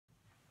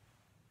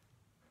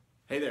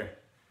Hey there.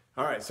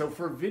 All right, so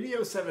for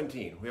video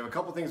 17, we have a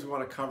couple things we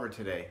want to cover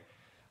today.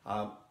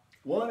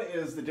 One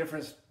is the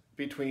difference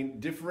between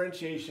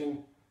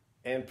differentiation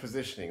and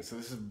positioning. So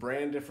this is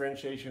brand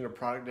differentiation or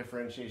product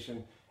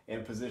differentiation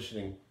and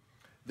positioning.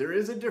 There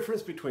is a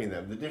difference between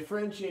them. The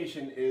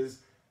differentiation is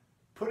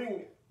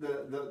putting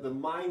the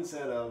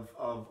mindset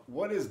of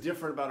what is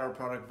different about our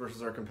product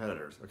versus our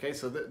competitors. Okay,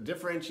 so the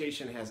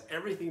differentiation has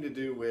everything to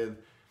do with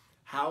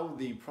how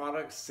the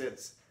product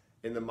sits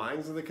in the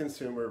minds of the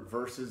consumer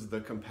versus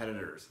the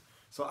competitors.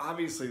 So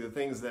obviously the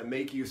things that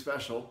make you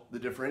special, the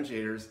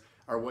differentiators,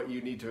 are what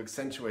you need to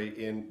accentuate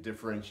in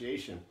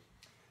differentiation.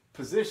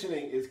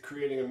 Positioning is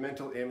creating a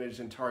mental image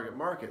and target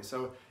market.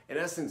 So in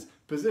essence,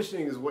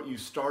 positioning is what you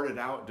started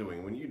out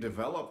doing. When you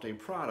developed a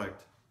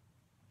product,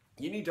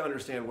 you need to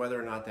understand whether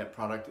or not that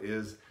product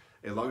is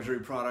a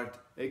luxury product,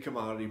 a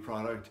commodity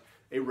product,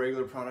 a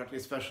regular product, a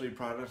specialty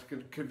product, a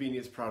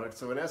convenience product.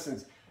 So in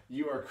essence,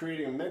 you are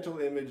creating a mental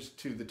image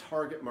to the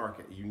target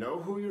market. You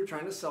know who you're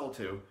trying to sell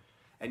to,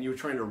 and you're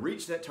trying to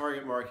reach that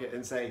target market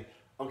and say,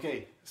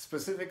 okay,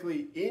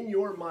 specifically in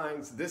your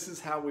minds, this is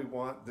how we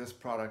want this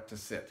product to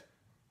sit.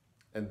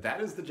 And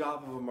that is the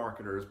job of a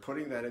marketer, is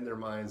putting that in their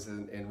minds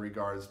in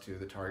regards to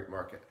the target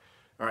market.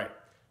 All right,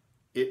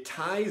 it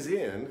ties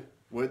in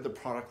with the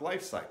product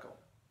life cycle.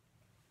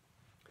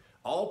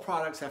 All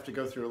products have to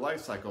go through a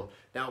life cycle.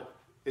 Now,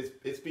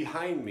 it's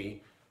behind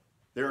me.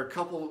 There are a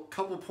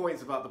couple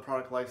points about the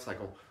product life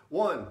cycle.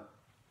 One,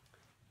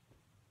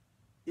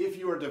 if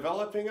you are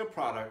developing a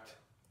product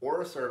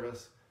or a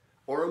service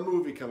or a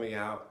movie coming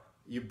out,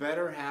 you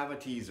better have a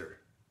teaser.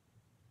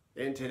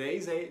 In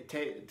today's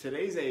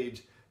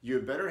age, you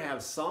better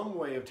have some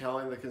way of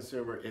telling the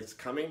consumer it's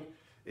coming,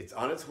 it's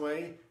on its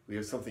way, we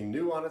have something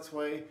new on its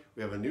way,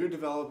 we have a new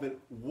development,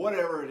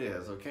 whatever it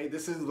is, okay?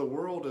 This is the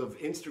world of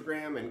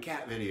Instagram and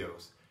cat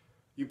videos.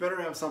 You better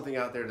have something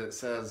out there that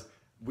says,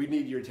 we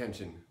need your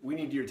attention. We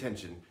need your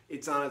attention.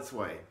 It's on its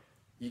way.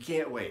 You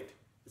can't wait.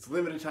 It's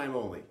limited time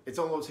only. It's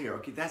almost here.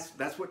 Okay,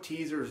 that's what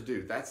teasers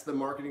do. That's the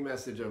marketing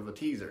message of a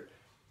teaser.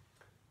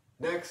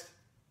 Next,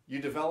 you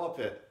develop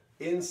it.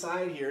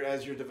 Inside here,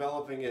 as you're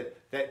developing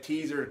it, that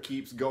teaser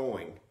keeps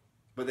going.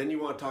 But then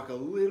you want to talk a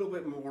little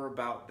bit more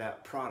about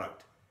that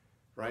product,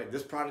 right?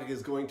 This product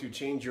is going to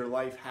change your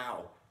life.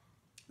 How?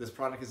 This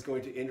product is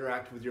going to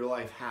interact with your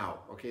life.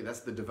 How? Okay,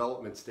 that's the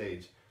development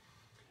stage.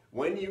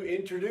 When you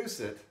introduce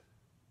it,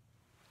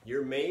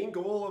 your main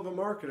goal of a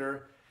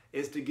marketer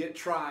is to get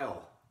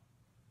trial.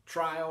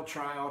 Trial,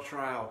 trial,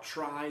 trial.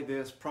 Try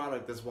this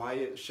product. That's why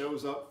it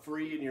shows up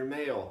free in your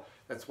mail.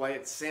 That's why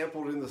it's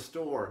sampled in the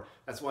store.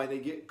 That's why they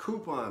get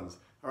coupons.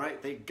 All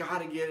right, they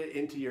got to get it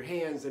into your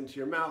hands, into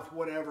your mouth,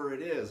 whatever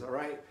it is. All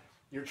right,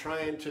 you're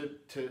trying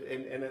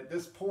and at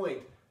this point,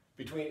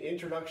 between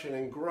introduction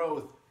and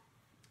growth,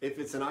 if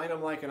it's an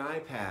item like an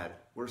iPad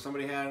where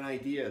somebody had an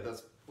idea,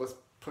 let's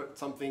put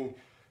something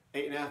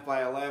 8.5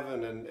 by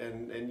 11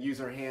 and use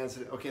our hands.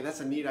 Okay,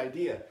 that's a neat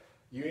idea.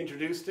 You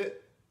introduced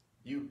it.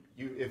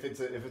 If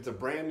it's a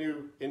brand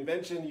new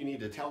invention, you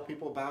need to tell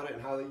people about it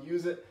and how they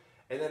use it,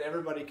 and then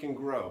everybody can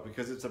grow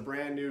because it's a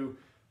brand new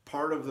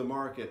part of the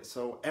market.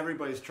 So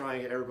everybody's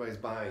trying it, everybody's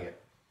buying it.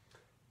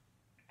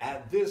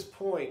 At this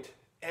point,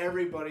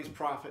 everybody's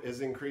profit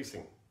is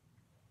increasing.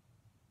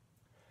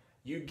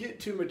 You get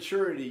to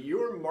maturity,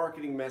 your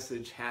marketing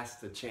message has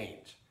to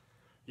change.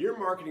 Your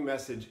marketing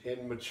message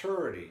in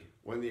maturity,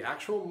 when the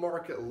actual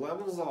market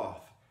levels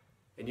off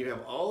and you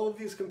have all of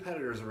these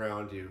competitors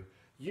around you,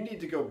 you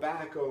need to go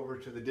back over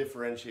to the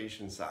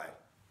differentiation side.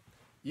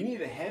 You need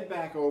to head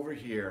back over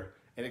here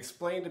and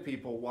explain to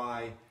people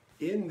why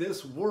in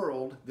this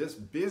world, this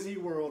busy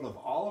world of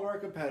all of our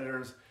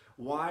competitors,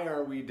 why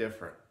are we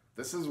different?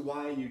 This is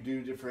why you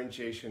do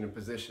differentiation and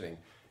positioning,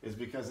 is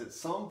because at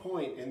some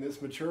point in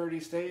this maturity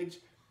stage,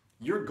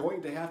 you're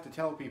going to have to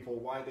tell people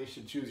why they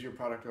should choose your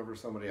product over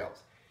somebody else.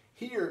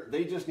 Here,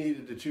 they just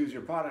needed to choose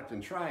your product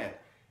and try it.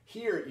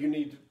 Here, you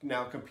need to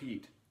now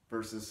compete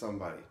versus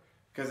somebody.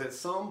 Because at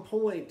some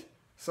point,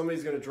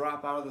 somebody's going to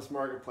drop out of this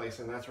marketplace,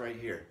 and that's right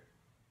here.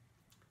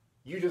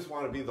 You just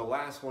want to be the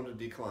last one to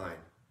decline.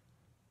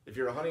 If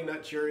you're a Honey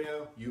Nut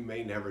Cheerio, you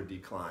may never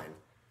decline,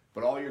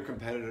 but all your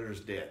competitors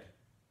did.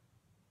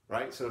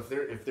 Right? So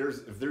if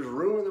there's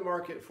room in the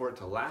market for it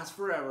to last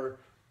forever,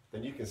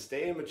 then you can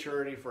stay in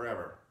maturity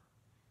forever.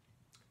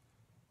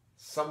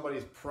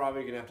 Somebody's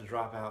probably going to have to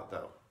drop out,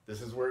 though.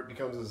 This is where it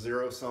becomes a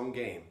zero-sum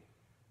game.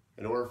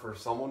 In order for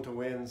someone to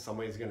win,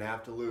 somebody's going to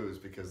have to lose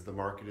because the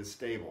market is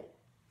stable.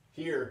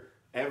 Here,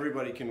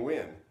 everybody can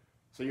win.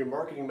 So your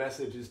marketing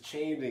message is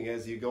changing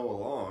as you go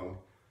along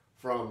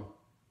from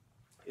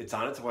it's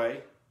on its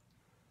way,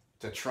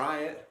 to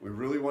try it, we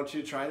really want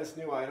you to try this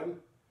new item,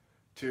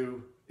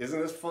 to isn't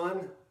this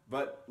fun,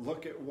 but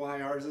look at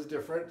why ours is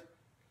different,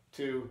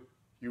 to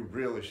you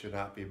really should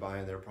not be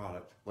buying their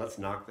product. Let's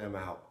knock them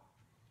out.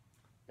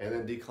 And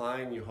then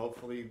decline, you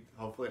hopefully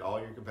all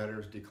your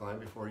competitors decline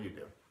before you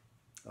do.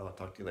 I'll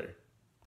talk to you later.